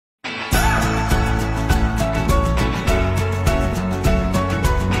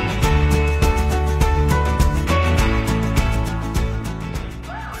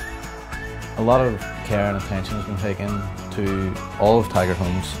A lot of care and attention has been taken to all of Taggart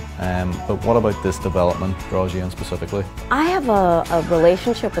homes, but what about this development draws you in specifically? I have a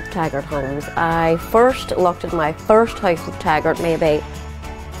relationship with Taggart homes. I first looked at my first house with Taggart maybe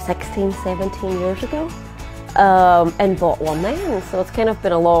 16, 17 years ago, and bought one then. So it's kind of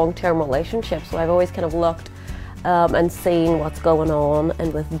been a long-term relationship. So I've always kind of looked and seen what's going on.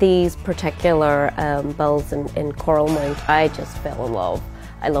 And with these particular builds in Coral Mount, I just fell in love.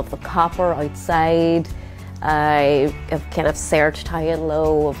 I love the copper outside. I have kind of searched high and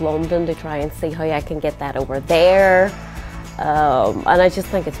low of London to try and see how I can get that over there. And I just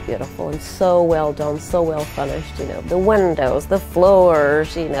think it's beautiful and so well done, so well finished. You know, the windows, the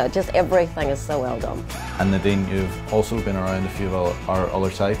floors, you know, just everything is so well done. And Nadine, you've also been around a few of our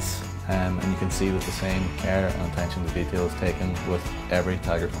other sites, and you can see that the same care and attention to detail is taken with every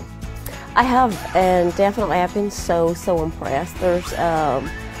Taggart home. I have, and definitely I've been so impressed. There's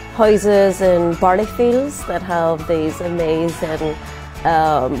houses in Barleyfields that have these amazing,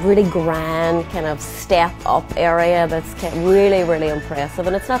 really grand kind of step-up area that's really impressive,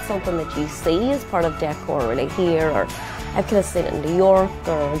 and it's not something that you see as part of decor really here, or I've kind of seen it in New York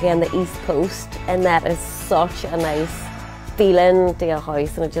or again the East Coast, and that is such a nice feeling to a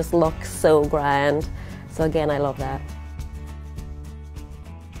house and it just looks so grand. So again, I love that.